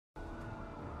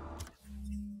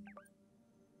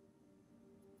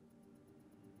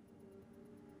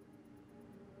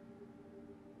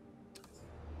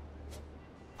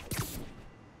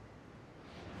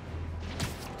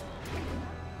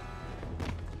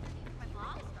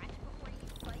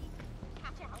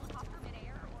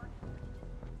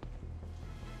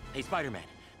Hey, Spider-Man,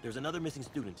 there's another missing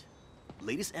student.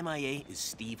 Latest MIA is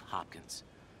Steve Hopkins.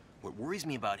 What worries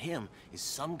me about him is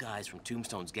some guys from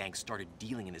Tombstone's gang started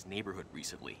dealing in his neighborhood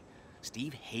recently.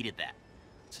 Steve hated that.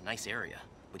 It's a nice area,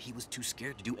 but he was too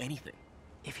scared to do anything.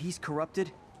 If he's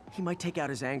corrupted, he might take out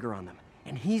his anger on them,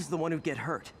 and he's the one who'd get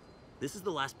hurt. This is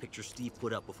the last picture Steve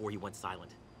put up before he went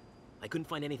silent. I couldn't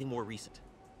find anything more recent.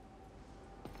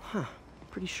 Huh.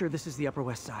 Pretty sure this is the Upper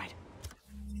West Side.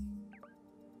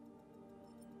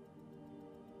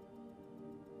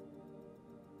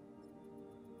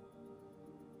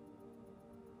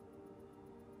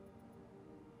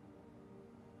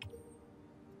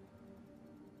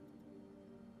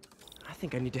 I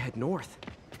think I need to head north.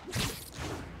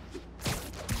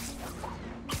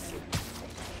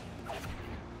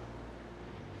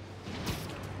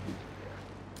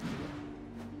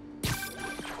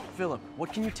 Philip,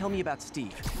 what can you tell me about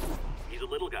Steve? He's a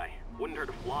little guy. Wouldn't hurt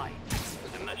to fly.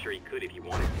 I'm not sure he could if he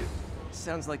wanted to.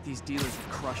 Sounds like these dealers would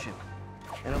crush him.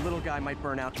 And a little guy might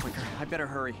burn out quicker. I better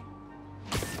hurry.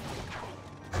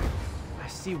 I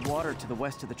see water to the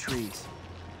west of the trees.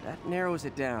 That narrows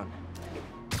it down.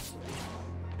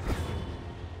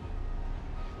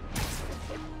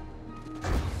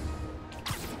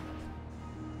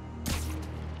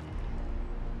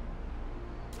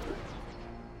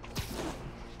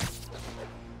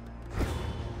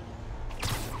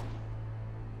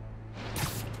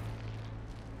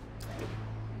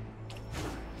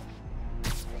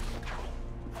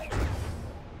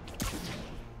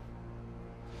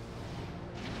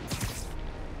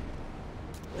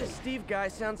 This Steve guy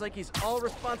sounds like he's all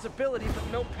responsibility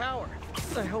but no power.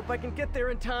 I hope I can get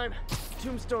there in time.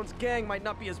 Tombstone's gang might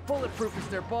not be as bulletproof as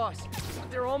their boss,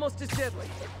 but they're almost as deadly.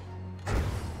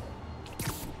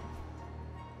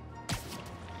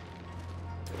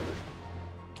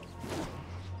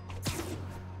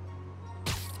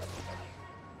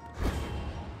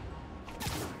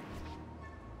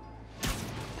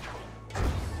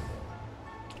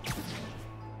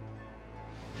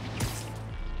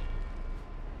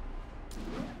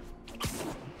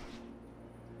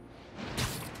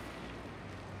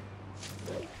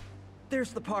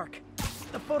 There's the park.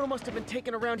 The photo must have been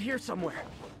taken around here somewhere.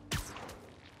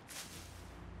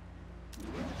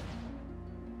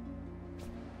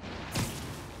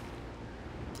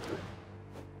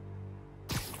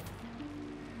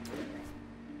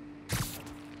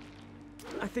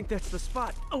 I think that's the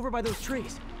spot, over by those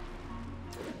trees.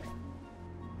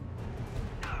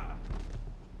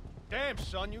 Damn,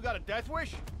 son, you got a death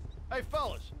wish? Hey,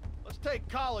 fellas, let's take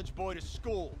College Boy to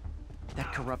school.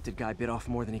 That corrupted guy bit off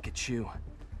more than he could chew.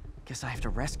 Guess I have to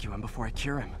rescue him before I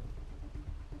cure him.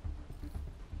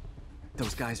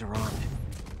 Those guys are armed.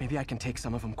 Maybe I can take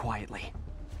some of them quietly.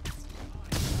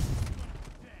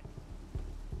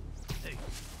 Hey,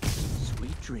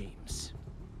 sweet dreams.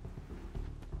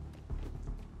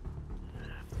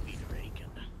 Feet are aching.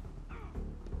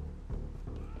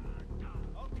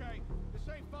 Okay, this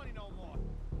ain't funny no more.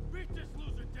 Beat this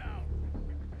loser down!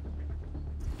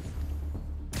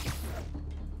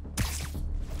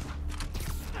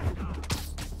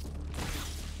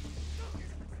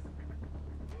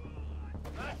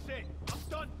 That's it. I'm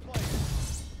done playing.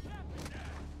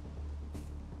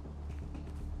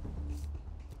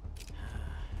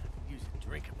 Use a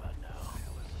drink about now.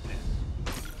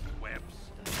 Webs.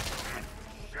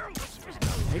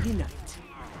 Nighty night.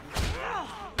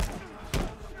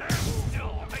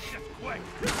 No, make this quick!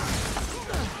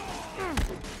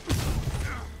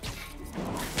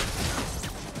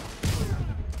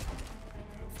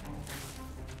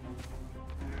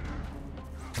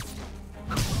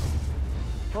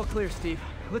 All clear, Steve.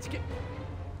 Let's get...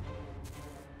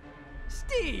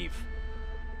 Steve!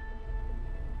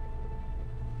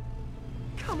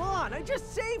 Come on, I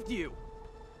just saved you!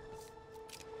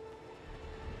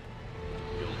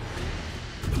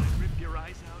 You'll rip your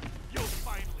eyes out. You'll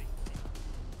finally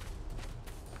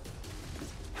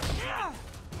see.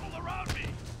 All around me!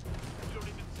 You don't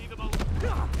even see them all.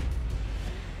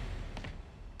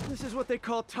 This is what they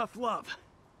call tough love.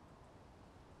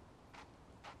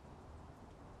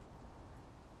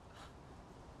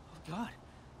 God,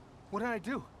 what did I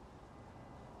do?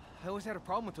 I always had a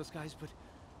problem with those guys, but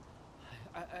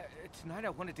tonight I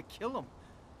wanted to kill them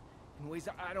in ways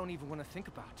I don't even want to think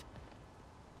about.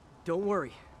 Don't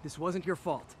worry, this wasn't your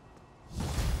fault.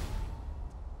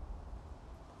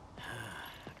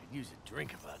 I could use a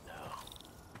drink about now.